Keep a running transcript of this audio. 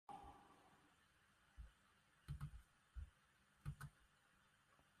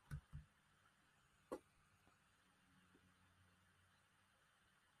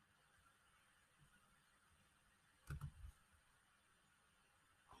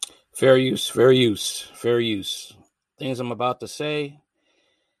Fair use, fair use, fair use. Things I'm about to say.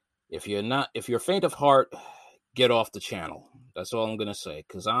 If you're faint of heart, get off the channel. That's all I'm gonna say.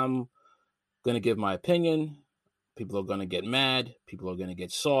 Because I'm gonna give my opinion. People are gonna get mad. People are gonna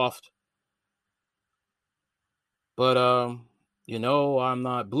get soft. But I'm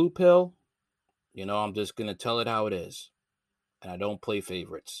not blue pill. I'm just gonna tell it how it is, and I don't play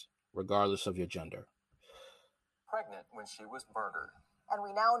favorites, regardless of your gender. Pregnant when she was murdered. And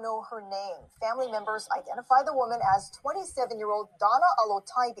we now know her name. Family members identify the woman as 27-year-old Donna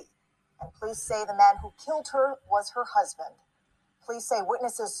Alotaibi. And police say the man who killed her was her husband. Police say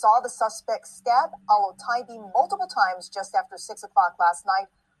witnesses saw the suspect stab Alotaibi multiple times just after 6 o'clock last night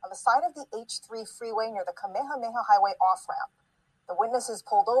on the side of the H3 freeway near the Kamehameha Highway off-ramp. The witnesses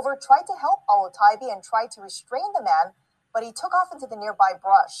pulled over, tried to help Alotaibi, and tried to restrain the man, but he took off into the nearby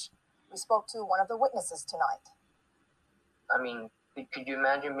brush. We spoke to one of the witnesses tonight. I mean, could you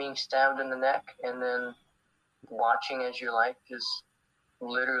imagine being stabbed in the neck and then watching as your life just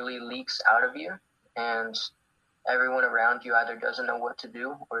literally leaks out of you, and everyone around you either doesn't know what to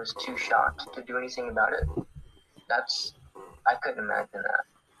do or is too shocked to do anything about it? I couldn't imagine that.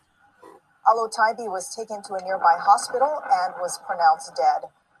 Alotaibi was taken to a nearby hospital and was pronounced dead.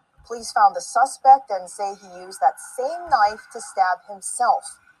 Police found the suspect and say he used that same knife to stab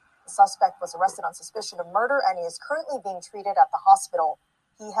himself. The suspect was arrested on suspicion of murder and he is currently being treated at the hospital.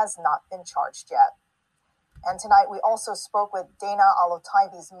 He has not been charged yet. And tonight we also spoke with Dana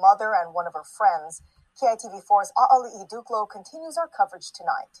Alotaibi's mother and one of her friends. KITV4's A'ali'i Duklo continues our coverage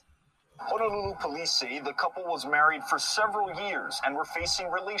tonight. Honolulu police say the couple was married for several years and were facing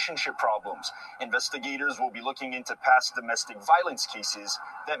relationship problems. Investigators will be looking into past domestic violence cases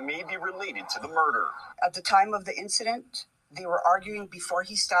that may be related to the murder. At the time of the incident, they were arguing before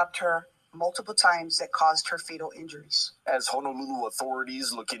he stabbed her multiple times that caused her fatal injuries. As Honolulu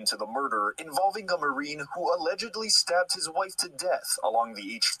authorities look into the murder involving a Marine who allegedly stabbed his wife to death along the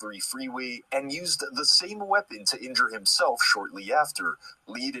H3 freeway and used the same weapon to injure himself shortly after,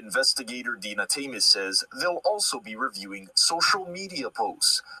 lead investigator Dina Tamis says they'll also be reviewing social media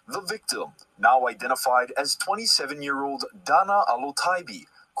posts. The victim, now identified as 27-year-old Dana Alotaibi,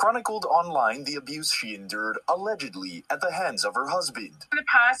 chronicled online the abuse she endured allegedly at the hands of her husband. In the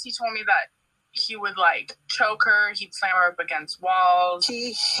past, he told me that he would choke her, he'd slam her up against walls.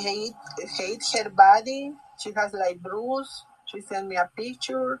 She hates her body. She has bruise. She sent me a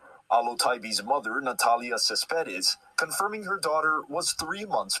picture. Alotaibi's mother, Natalia Cespedes, confirming her daughter was 3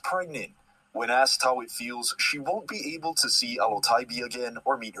 months pregnant. When asked how it feels, she won't be able to see Alotaibi again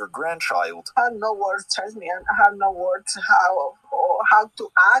or meet her grandchild. I have no words, trust me. I have no words how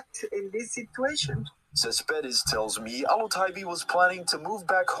to act in this situation. Cespedes tells me Alotaibi was planning to move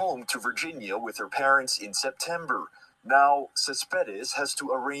back home to Virginia with her parents in September. Now, Cespedes has to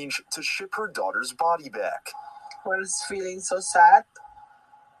arrange to ship her daughter's body back. I was feeling so sad.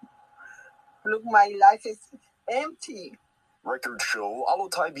 Look, my life is empty. Records show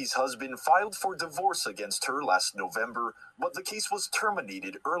Alotaibi's husband filed for divorce against her last November, but the case was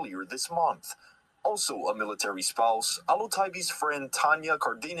terminated earlier this month. Also a military spouse, Alotaibi's friend Tanya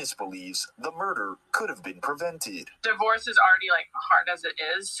Cardenas believes the murder could have been prevented. Divorce is already hard as it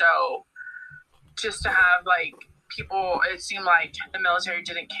is, so just to have people, it seemed like the military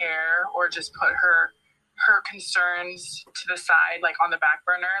didn't care or just put her concerns to the side, on the back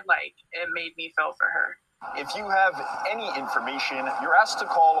burner, it made me feel for her. If you have any information, you're asked to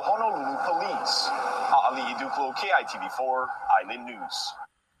call Honolulu Police. A'ali'i Duklo, KITV4, Island News.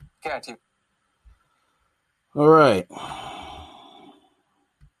 KITV. All right.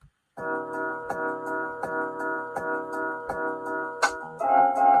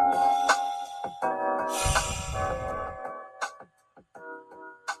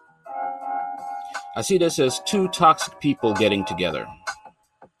 I see this as two toxic people getting together.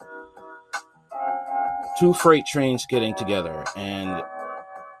 Two freight trains getting together, and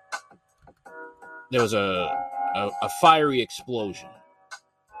there was a fiery explosion.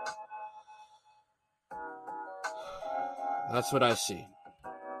 That's what I see.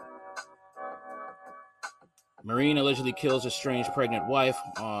 Marine allegedly kills estranged pregnant wife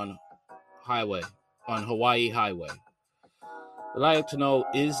on Hawaii Highway. I'd like to know,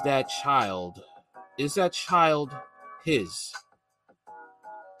 is that child his?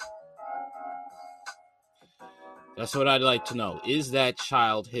 That's what I'd like to know. Is that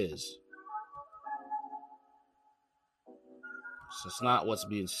child his? So it's not what's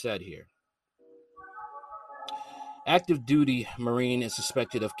being said here. Active duty Marine is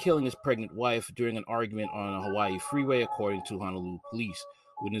suspected of killing his pregnant wife during an argument on a Hawaii freeway, according to Honolulu police.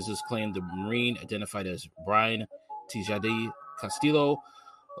 Witnesses claim the Marine, identified as Brian Tijadi Castillo,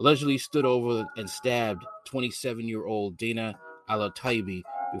 allegedly stood over and stabbed 27-year-old Dana Alotaibi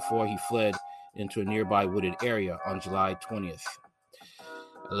before he fled into a nearby wooded area on July 20th.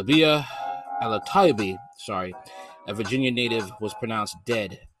 Alabia Alotaibi, a Virginia native, was pronounced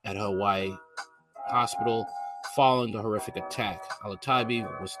dead at a Hawaii hospital following the horrific attack.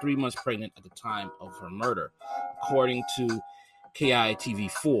 Alotaibi was 3 months pregnant at the time of her murder, according to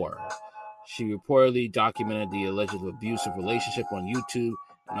KITV4. She reportedly documented the alleged abusive relationship on YouTube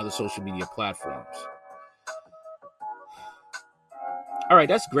and other social media platforms. All right,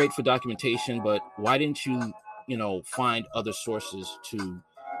 that's great for documentation, but why didn't you, find other sources to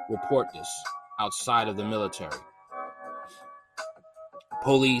report this outside of the military?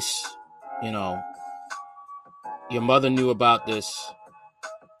 Police, your mother knew about this,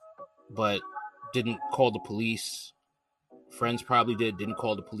 but didn't call the police. Friends probably didn't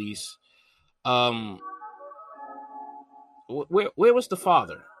call the police. Where was the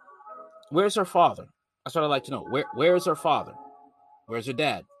father? Where's her father? That's what I'd like to know. Where is her father? Where's her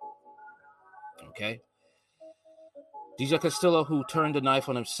dad? Okay. Tajida Castillo, who turned the knife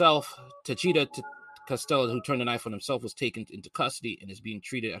on himself, was taken into custody and is being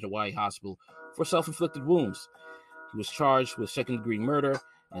treated at Hawaii Hospital for self-inflicted wounds. He was charged with second-degree murder,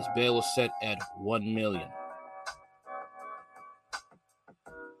 and his bail was set at $1 million.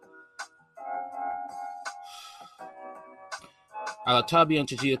 Alotaibi and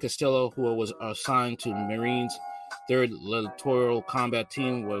Tajida Castillo, who was assigned to Marines' 3rd Littoral Combat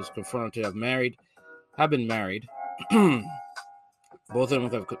Team, was confirmed to have been married. Both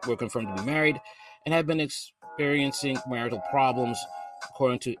of them were confirmed to be married and had been experiencing marital problems,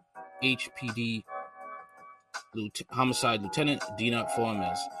 according to HPD Homicide Lieutenant Dina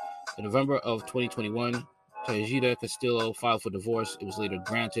Formes. In November of 2021, Tajida Castillo filed for divorce. It was later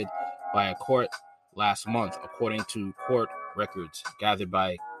granted by a court last month, according to court records gathered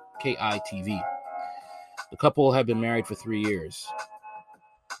by KITV. The couple had been married for 3 years.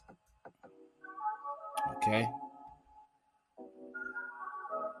 Okay.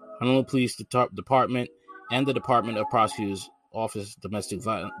 Honolulu Police Department and the Department of Prosecutor's Office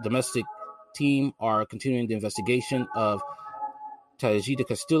domestic team are continuing the investigation of Tajida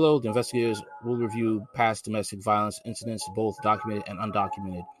Castillo. The investigators will review past domestic violence incidents, both documented and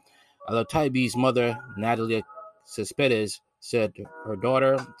undocumented. Alotaibi's mother, Natalia Cespedes, said her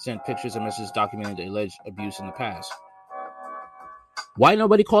daughter sent pictures and messages documenting the alleged abuse in the past. Why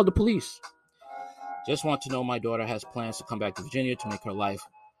nobody called the police? Just want to know my daughter has plans to come back to Virginia to make her life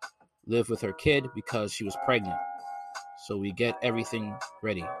live with her kid because she was pregnant. So we get everything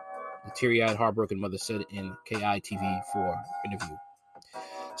ready, the teary-eyed, heartbroken mother said in KITV4 interview.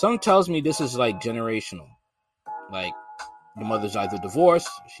 Something tells me this is like generational. Like the mother's either divorced,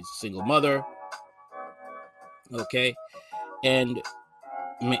 she's a single mother, okay, and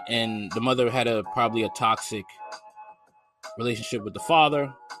the mother had probably a toxic relationship with the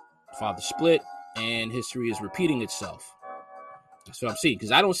father. The father split, and history is repeating itself. That's what I'm seeing,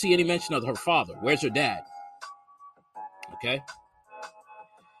 because I don't see any mention of her father. Where's her dad? Okay.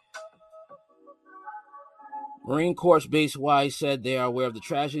 Marine Corps Base Hawaii said they are aware of the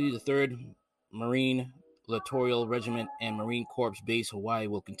tragedy. The 3rd Marine Littoral Regiment and Marine Corps Base Hawaii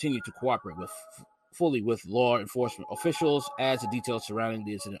will continue to cooperate fully with law enforcement officials as the details surrounding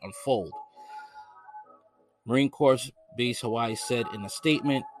the incident unfold. Marine Corps Base Hawaii said in a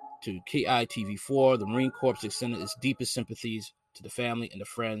statement to KITV4, the Marine Corps extended its deepest sympathies to the family and the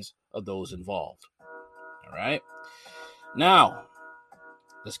friends of those involved. All right. Now,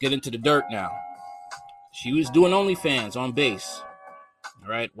 let's get into the dirt now. She was doing OnlyFans on base. All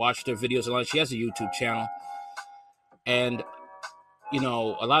right. Watched her videos online. She has a YouTube channel. And,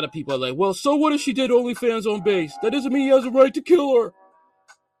 a lot of people are like, well, so what if she did OnlyFans on base? That doesn't mean he has a right to kill her.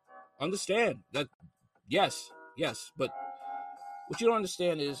 Understand that. Yes. But what you don't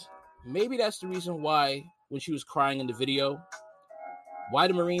understand is maybe that's the reason why when she was crying in the video, why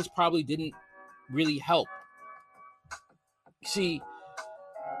the Marines probably didn't really help. See,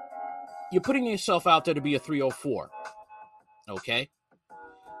 you're putting yourself out there to be a 304. Okay?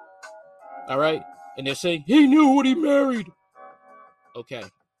 All right? And they're saying, he knew what he married. Okay.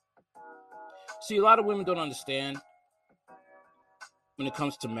 See, a lot of women don't understand when it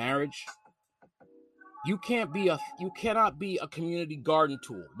comes to marriage. You cannot be a community garden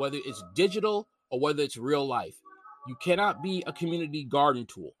tool, whether it's digital or whether it's real life. You cannot be a community garden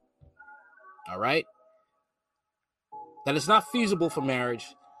tool. All right? That is not feasible for marriage.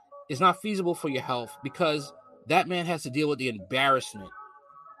 It's not feasible for your health because that man has to deal with the embarrassment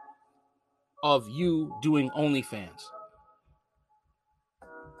of you doing OnlyFans.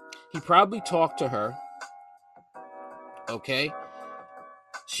 He probably talked to her, okay?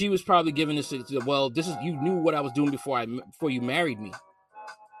 she was probably giving this, well, this is, you knew what I was doing before you married me.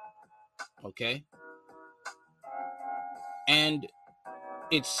 Okay. And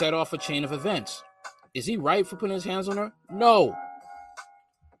it set off a chain of events. Is he right for putting his hands on her? No.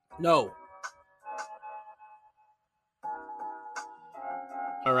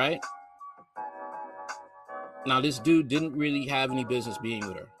 All right. Now, this dude didn't really have any business being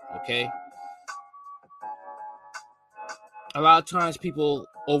with her. Okay. A lot of times people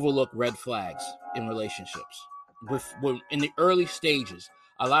overlook red flags in relationships. In the early stages,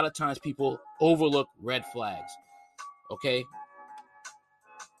 a lot of times people overlook red flags. Okay.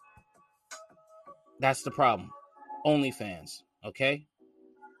 That's the problem. OnlyFans. Okay.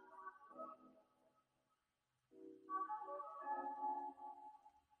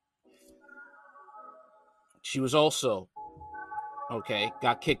 She was also, okay,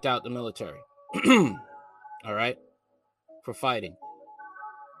 got kicked out the military. All right. For fighting.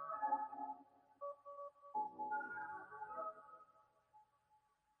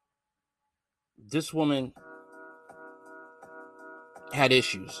 This woman had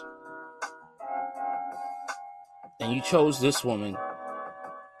issues. And you chose this woman,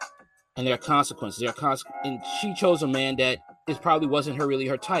 and there are consequences. And she chose a man that probably wasn't really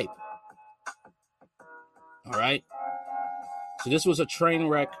her type. All right? So this was a train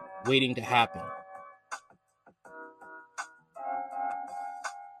wreck waiting to happen.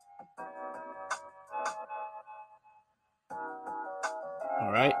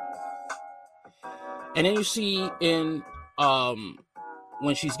 All right? And then you see in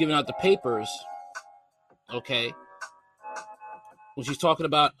when she's giving out the papers, okay, when she's talking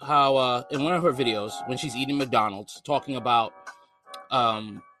about how in one of her videos, when she's eating McDonald's, talking about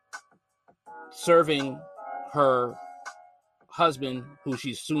serving her husband, who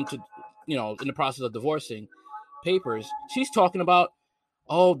she's soon to, in the process of divorcing, papers, she's talking about,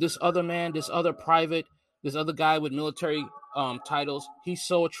 oh, this other man, this other guy with military titles, he's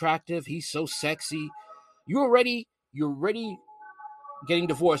so attractive, he's so sexy. You're already getting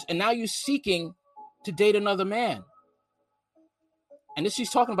divorced, and now you're seeking to date another man. And this, she's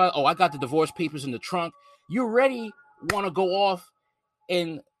talking about, oh, I got the divorce papers in the trunk. You already want to go off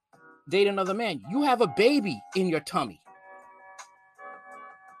and date another man. You have a baby in your tummy.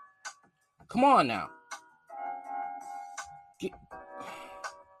 Come on now.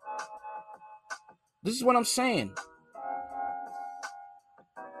 This is what I'm saying.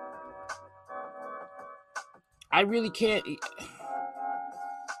 I really can't.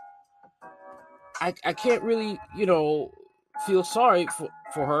 I can't really, feel sorry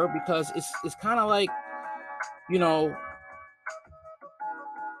for her, because it's kind of like,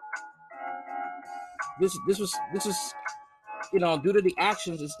 this is due to the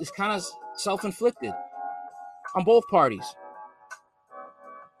actions, it's kind of self-inflicted on both parties.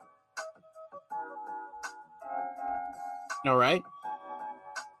 All right.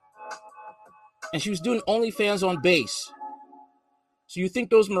 And she was doing OnlyFans on base. So you think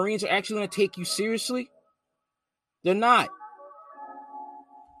those Marines are actually going to take you seriously? They're not.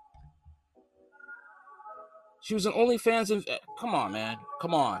 She was an OnlyFans. Come on, man.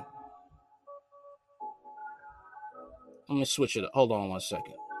 Come on. Let me switch it up. Hold on one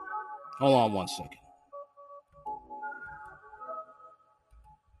second.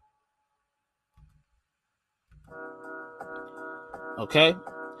 Okay?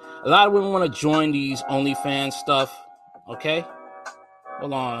 A lot of women want to join these OnlyFans stuff. Okay?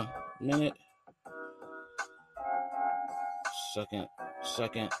 Hold on a minute. Second.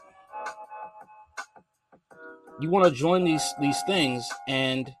 You want to join these things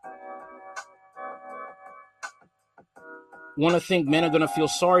and want to think men are going to feel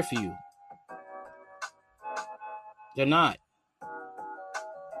sorry for you. They're not.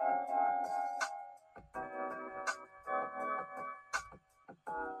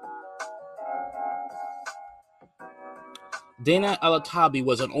 Dana Alatabi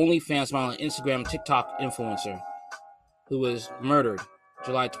was an OnlyFans model and Instagram TikTok influencer who was murdered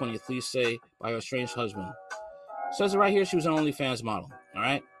July 20th, police say, by her estranged husband. It says it right here, she was an OnlyFans model, all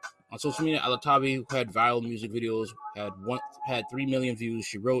right? On social media, Alatabi, who had viral music videos, had 3 million views.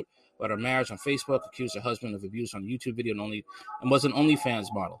 She wrote about her marriage on Facebook, accused her husband of abuse on a YouTube video, and was an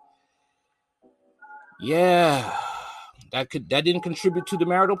OnlyFans model. Yeah, that didn't contribute to the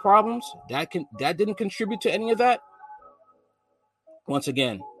marital problems. That didn't contribute to any of that. Once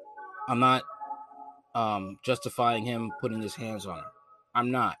again, I'm not justifying him putting his hands on her.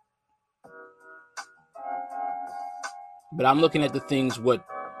 I'm not. But I'm looking at the things what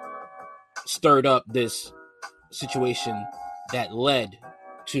stirred up this situation that led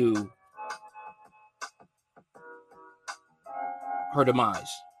to her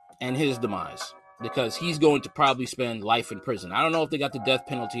demise and his demise, because he's going to probably spend life in prison. I don't know if they got the death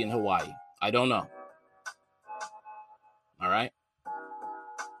penalty in Hawaii. I don't know. All right?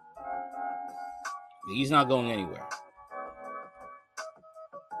 He's not going anywhere.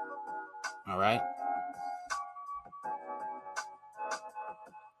 All right?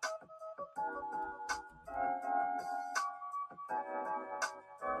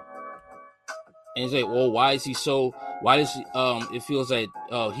 And you say, well, why does it feels like,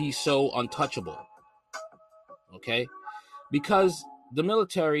 he's so untouchable? Okay? Because the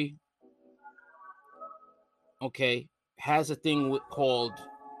military, okay, has a thing called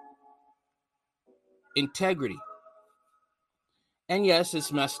integrity. And yes,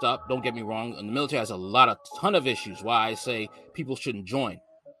 it's messed up. Don't get me wrong. And the military has a ton of issues why I say people shouldn't join.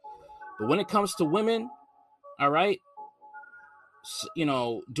 But when it comes to women, all right,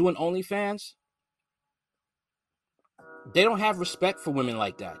 doing OnlyFans, they don't have respect for women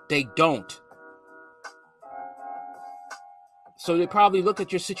like that. They don't. So they probably look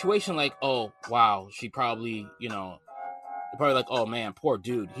at your situation like, oh, wow, she probably, they're probably like, oh, man, poor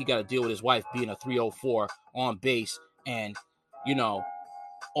dude. He got to deal with his wife being a 304 on base. And,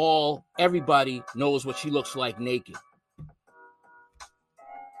 everybody knows what she looks like naked.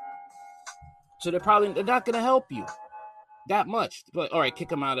 So they're not going to help you that much. But, all right,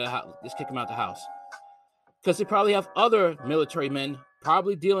 kick him out of the house. Let's kick him out of the house. Because they probably have other military men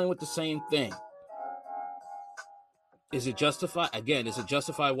probably dealing with the same thing. Is it justified? Again, is it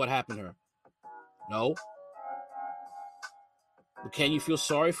justified what happened to her? No. But can you feel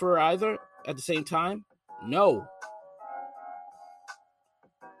sorry for her either at the same time? No.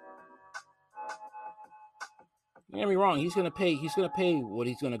 Don't get me wrong. He's going to pay what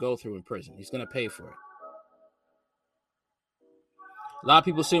he's going to go through in prison. He's going to pay for it. A lot of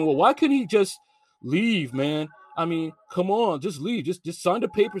people saying, well, why couldn't he just leave, man? I mean, come on, just leave. Just sign the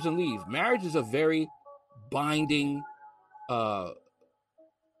papers and leave. Marriage is a very binding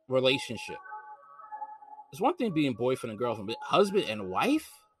relationship. It's one thing being boyfriend and girlfriend, but husband and wife?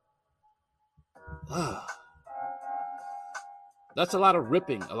 That's a lot of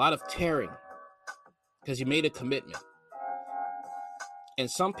ripping, a lot of tearing, because you made a commitment. And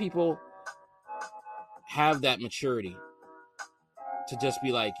some people have that maturity to just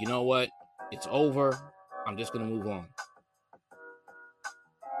be like, you know what? It's over. I'm just going to move on.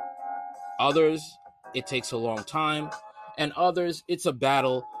 Others, it takes a long time. And others, it's a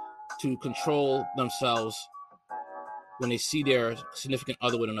battle to control themselves when they see their significant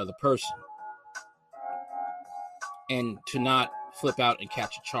other with another person. And to not flip out and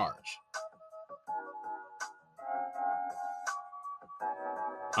catch a charge.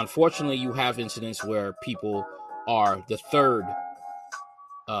 Unfortunately, you have incidents where people are the third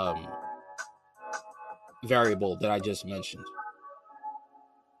variable that I just mentioned.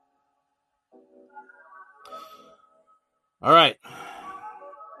 All right.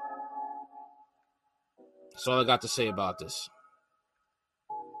 That's all I got to say about this.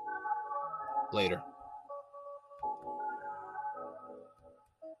 Later.